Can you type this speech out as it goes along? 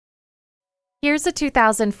Here's a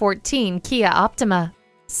 2014 Kia Optima.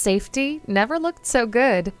 Safety never looked so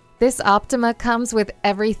good. This Optima comes with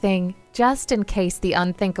everything, just in case the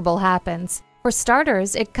unthinkable happens. For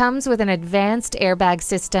starters, it comes with an advanced airbag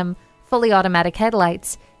system, fully automatic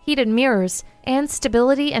headlights, heated mirrors, and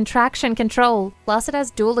stability and traction control. Plus, it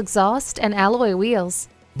has dual exhaust and alloy wheels.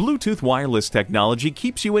 Bluetooth wireless technology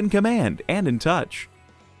keeps you in command and in touch.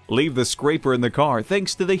 Leave the scraper in the car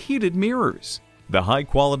thanks to the heated mirrors. The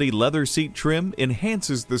high-quality leather seat trim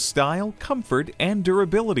enhances the style, comfort, and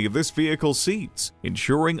durability of this vehicle's seats,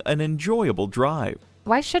 ensuring an enjoyable drive.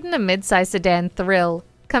 Why shouldn't a midsize sedan thrill?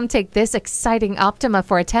 Come take this exciting Optima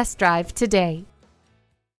for a test drive today.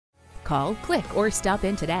 Call, click, or stop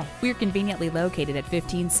in today. We're conveniently located at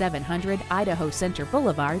 15700 Idaho Center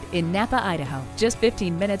Boulevard in Nampa, Idaho, just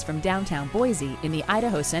 15 minutes from downtown Boise in the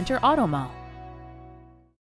Idaho Center Auto Mall.